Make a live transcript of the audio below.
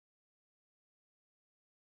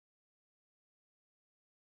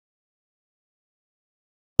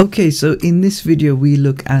Okay, so in this video we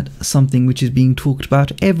look at something which is being talked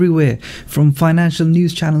about everywhere, from financial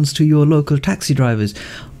news channels to your local taxi drivers.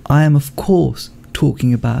 I am of course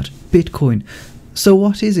talking about Bitcoin. So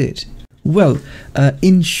what is it? Well,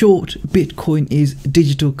 in short, Bitcoin is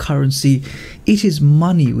digital currency. It is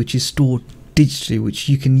money which is stored digitally, which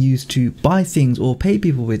you can use to buy things or pay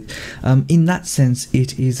people with. In that sense,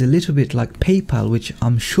 it is a little bit like PayPal, which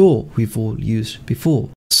I'm sure we've all used before.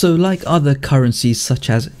 So like other currencies such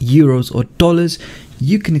as euros or dollars,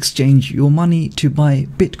 you can exchange your money to buy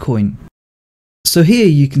Bitcoin. So here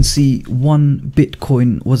you can see one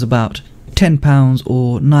Bitcoin was about £10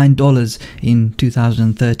 or $9 in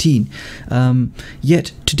 2013.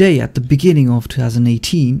 Yet today, at the beginning of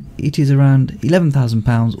 2018, it is around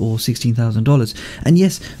 £11,000 or $16,000. And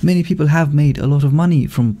yes, many people have made a lot of money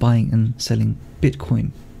from buying and selling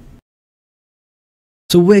Bitcoin.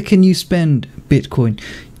 So where can you spend Bitcoin?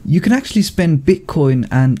 You can actually spend Bitcoin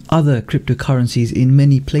and other cryptocurrencies in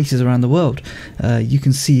many places around the world. You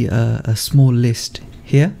can see a small list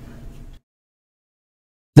here.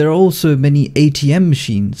 There are also many ATM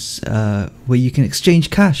machines where you can exchange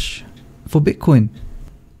cash for Bitcoin.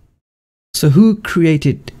 So who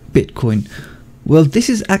created Bitcoin? Well, this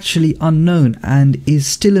is actually unknown and is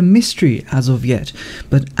still a mystery as of yet.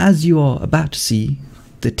 But as you are about to see,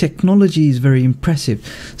 the technology is very impressive,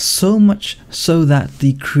 so much so that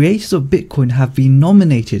the creators of Bitcoin have been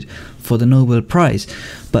nominated for the Nobel Prize.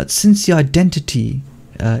 But since the identity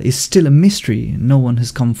is still a mystery, no one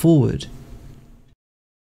has come forward.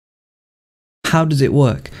 How does it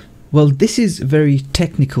work? Well, this is very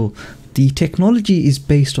technical. The technology is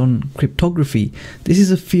based on cryptography. This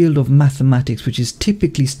is a field of mathematics which is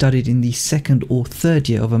typically studied in the second or third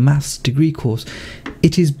year of a maths degree course.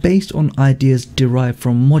 It is based on ideas derived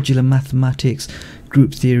from modular mathematics,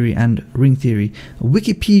 group theory and ring theory.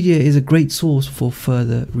 Wikipedia is a great source for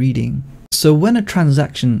further reading. So when a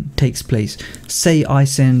transaction takes place, say I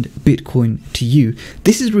send Bitcoin to you,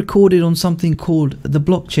 this is recorded on something called the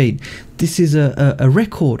blockchain. This is a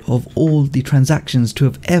record of all the transactions to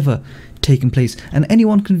have ever taken place, and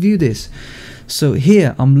anyone can view this. So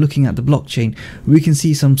here I'm looking at the blockchain. We can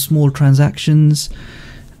see some small transactions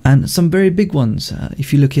and some very big ones.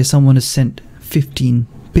 If you look here, someone has sent 15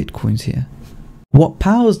 Bitcoins here. What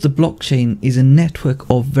powers the blockchain is a network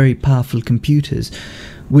of very powerful computers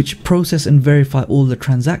which process and verify all the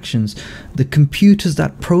transactions. The computers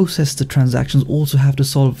that process the transactions also have to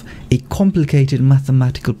solve a complicated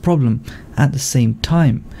mathematical problem at the same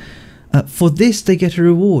time. For this they get a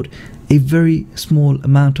reward, a very small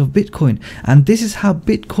amount of Bitcoin, and this is how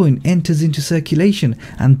Bitcoin enters into circulation,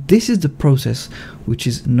 and this is the process which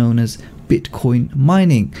is known as Bitcoin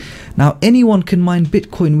mining. Now anyone can mine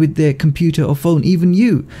Bitcoin with their computer or phone, even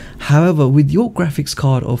you. However, with your graphics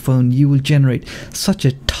card or phone you will generate such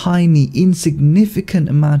a tiny insignificant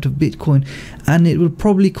amount of Bitcoin, and it will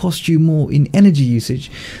probably cost you more in energy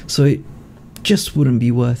usage, so it just wouldn't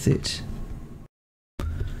be worth it.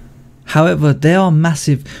 However, there are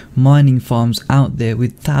massive mining farms out there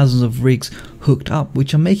with thousands of rigs hooked up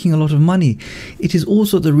which are making a lot of money. It is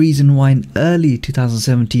also the reason why in early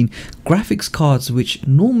 2017 graphics cards which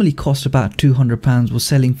normally cost about £200 were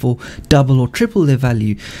selling for double or triple their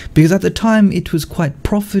value, because at the time it was quite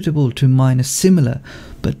profitable to mine a similar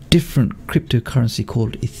but different cryptocurrency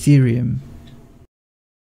called Ethereum.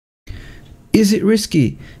 Is it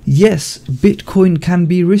risky? Yes, Bitcoin can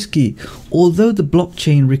be risky. Although the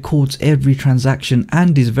blockchain records every transaction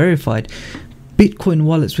and is verified, Bitcoin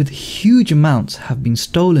wallets with huge amounts have been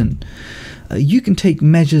stolen. You can take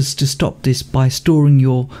measures to stop this by storing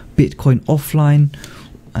your Bitcoin offline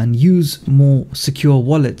and use more secure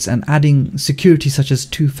wallets and adding security such as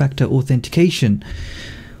two-factor authentication.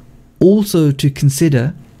 Also to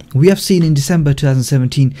consider, we have seen in December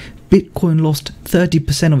 2017 Bitcoin lost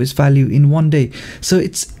 30% of its value in one day, so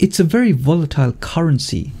it's a very volatile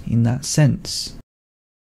currency in that sense.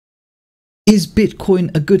 Is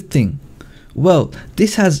Bitcoin a good thing? Well,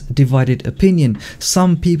 this has divided opinion.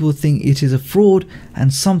 Some people think it is a fraud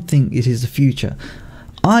and some think it is the future.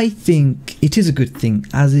 I think it is a good thing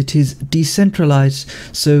as it is decentralized,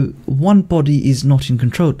 so one body is not in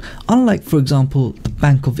control, unlike for example the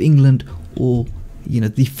Bank of England or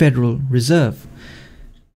the Federal Reserve.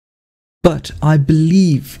 But I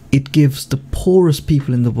believe it gives the poorest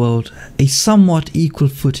people in the world a somewhat equal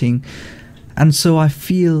footing, and so I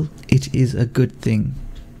feel it is a good thing.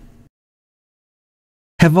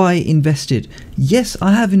 Have I invested? Yes,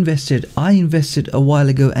 I have invested. I invested a while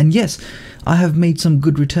ago, and yes, I have made some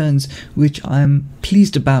good returns which I am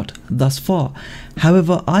pleased about thus far.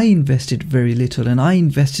 However, I invested very little, and I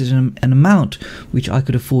invested an amount which I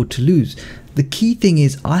could afford to lose. The key thing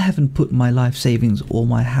is I haven't put my life savings or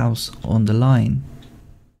my house on the line.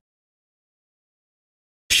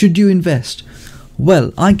 Should you invest?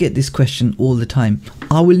 Well, I get this question all the time.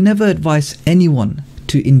 I will never advise anyone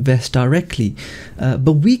to invest directly,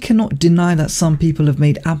 but we cannot deny that some people have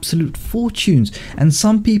made absolute fortunes, and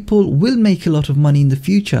some people will make a lot of money in the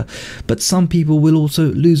future, but some people will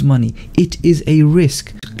also lose money. It is a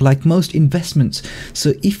risk, like most investments.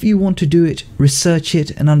 So if you want to do it, research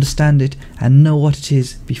it and understand it and know what it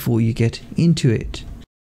is before you get into it.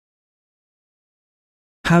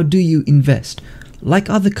 How do you invest?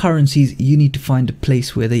 Like other currencies, you need to find a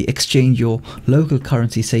place where they exchange your local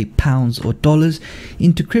currency, say pounds or dollars,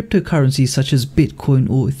 into cryptocurrencies such as Bitcoin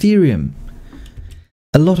or Ethereum.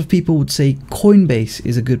 A lot of people would say Coinbase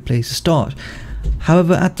is a good place to start.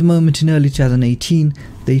 However, at the moment in early 2018,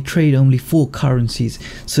 they trade only 4 currencies.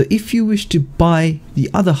 So if you wish to buy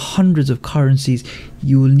the other hundreds of currencies,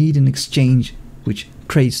 you will need an exchange which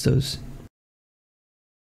trades those.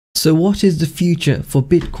 So what is the future for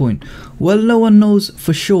Bitcoin? Well, no one knows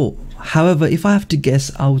for sure. However, if I have to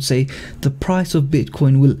guess, I would say the price of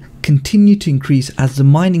Bitcoin will continue to increase as the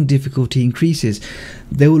mining difficulty increases.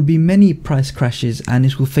 There will be many price crashes, and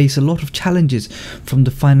it will face a lot of challenges from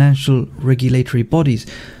the financial regulatory bodies.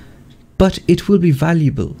 But it will be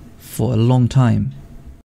valuable for a long time.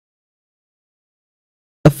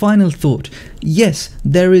 A final thought. Yes,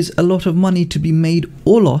 there is a lot of money to be made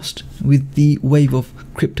or lost with the wave of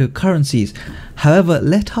cryptocurrencies. However,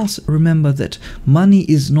 let us remember that money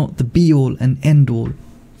is not the be-all and end-all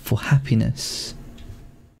for happiness.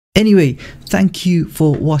 Anyway, thank you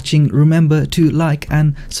for watching. Remember to like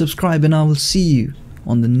and subscribe, and I will see you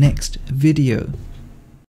on the next video.